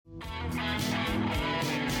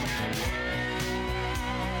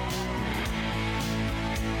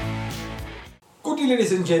morning,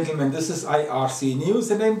 ladies and gentlemen. This is IRC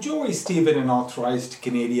News and I'm Joy Stephen, an authorized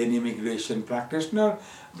Canadian immigration practitioner,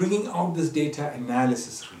 bringing out this data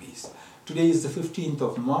analysis release. Today is the 15th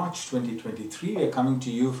of March 2023. We are coming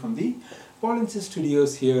to you from the Polinsys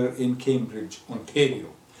Studios here in Cambridge,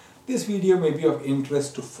 Ontario. This video may be of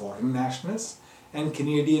interest to foreign nationals and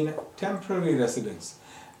Canadian temporary residents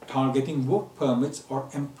targeting work permits or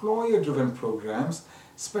employer-driven programs,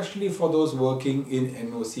 especially for those working in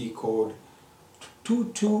NOC Code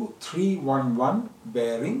 22311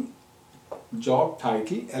 bearing Job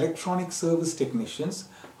Title Electronic Service Technicians,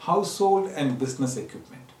 Household and Business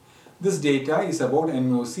Equipment. This data is about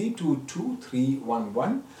NOC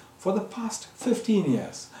 22311 for the past 15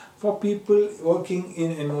 years for people working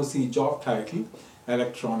in NOC Job Title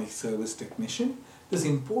Electronic Service Technician. This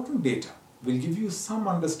important data will give you some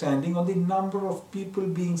understanding on the number of people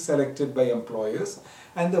being selected by employers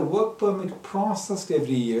and the work permit processed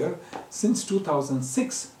every year since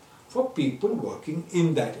 2006 for people working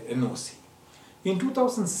in that NOC. In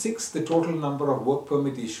 2006, the total number of work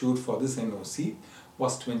permit issued for this NOC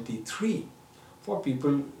was 23 for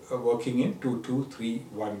people working in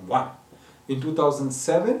 22311. In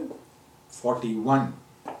 2007, 41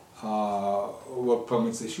 work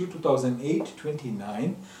permits issued, 2008,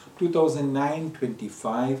 29, 2009,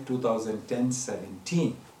 25, 2010,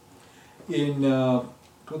 17. In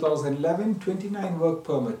 2011, 29 work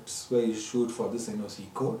permits were issued for this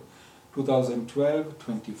NOC code, 2012,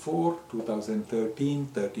 24, 2013,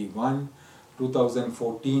 31,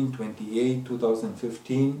 2014, 28,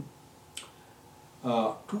 2015,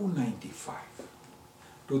 295.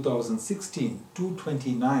 2016,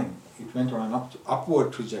 229, it went on an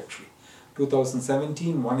upward trajectory.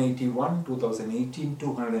 2017, 181, 2018,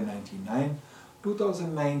 299,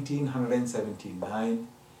 2019, 179,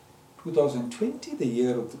 2020, the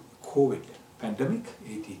year of the COVID pandemic,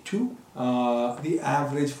 82. The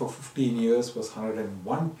average for 15 years was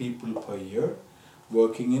 101 people per year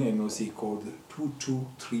working in NOC code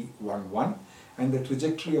 22311, and the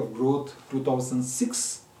trajectory of growth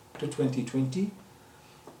 2006 to 2020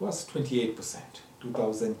 was 28%.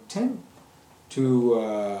 2010 to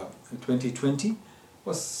 2020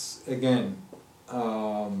 was again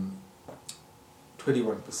 21%.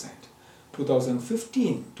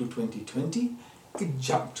 2015 to 2020, it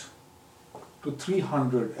jumped to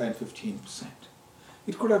 315%.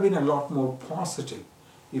 It could have been a lot more positive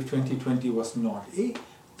if 2020 was not a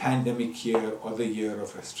pandemic year or the year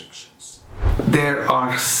of restrictions. There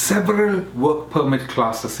are several work permit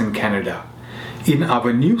classes in Canada. In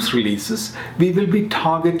our news releases, we will be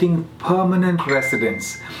targeting permanent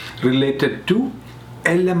residents related to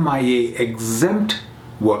LMIA exempt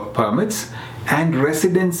work permits and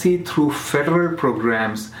residency through federal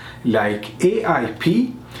programs like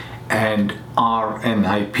AIP and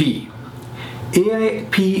RNIP.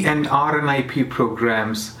 AIP and RNIP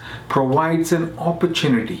programs provides an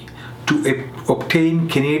opportunity to obtain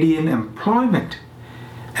Canadian employment,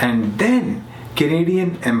 and then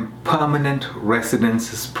Canadian permanent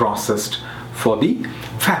residence is processed for the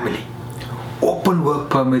family. Open work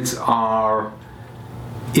permits are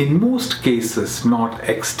in most cases not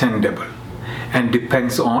extendable and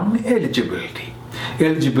depends on eligibility.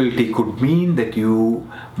 Eligibility could mean that you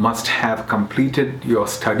must have completed your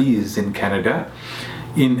studies in Canada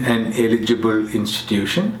in an eligible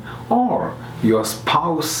institution, or your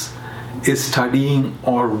spouse is studying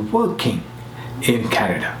or working in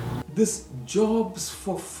Canada. This Jobs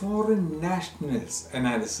for Foreign Nationals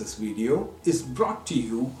analysis video is brought to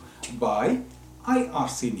you by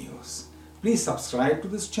IRC News. Please subscribe to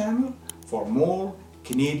this channel for more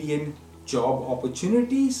Canadian job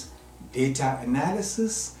opportunities, data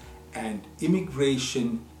analysis, and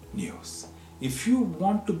immigration news. If you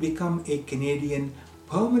want to become a Canadian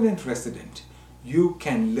permanent resident, you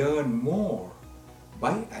can learn more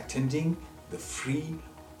by attending the free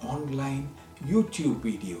online YouTube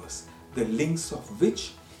videos, the links of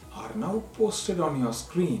which are now posted on your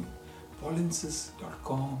screen,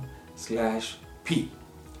 polinsys.com/p.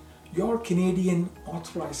 Your Canadian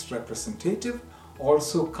authorized representative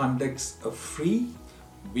also conducts a free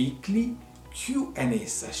weekly Q&A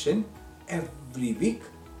session every week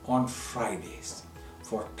on Fridays.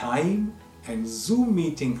 For time and Zoom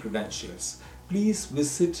meeting credentials, please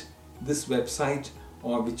visit this website,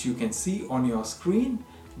 or which you can see on your screen,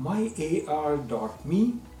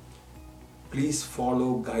 myar.me. Please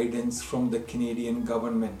follow guidance from the Canadian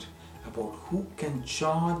government about who can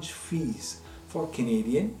charge fees for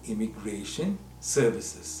Canadian immigration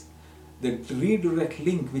services. The redirect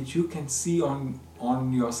link which you can see on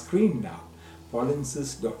your screen now,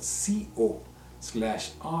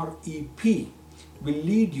 polinsys.co/rep, will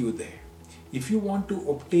lead you there. If you want to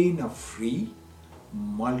obtain a free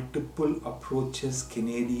multiple approaches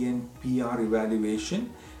Canadian PR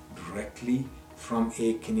evaluation directly from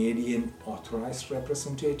a Canadian authorized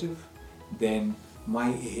representative, then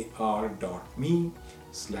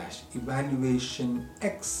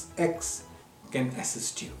myar.me/evaluationxx can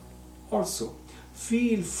assist you. Also,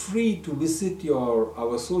 feel free to visit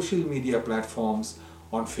our social media platforms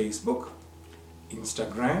on Facebook,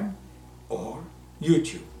 Instagram, or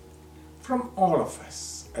YouTube. From all of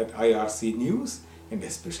us at IRC News, and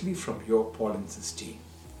especially from your Polinsys team,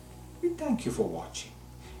 we thank you for watching.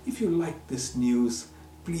 If you like this news,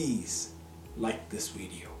 please like this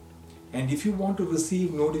video. And if you want to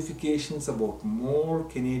receive notifications about more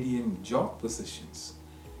Canadian job positions,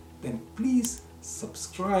 then please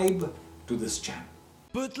subscribe to this channel.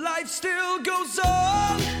 But life still goes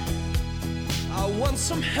on. I want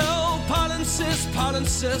some help, Polinsys,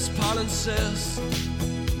 Polinsys, Polinsys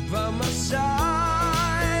by my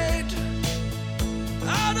side.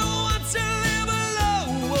 I don't want to live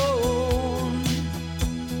alone.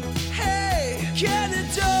 Hey,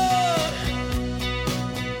 Canada,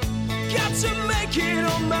 got to make it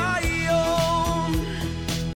on my own.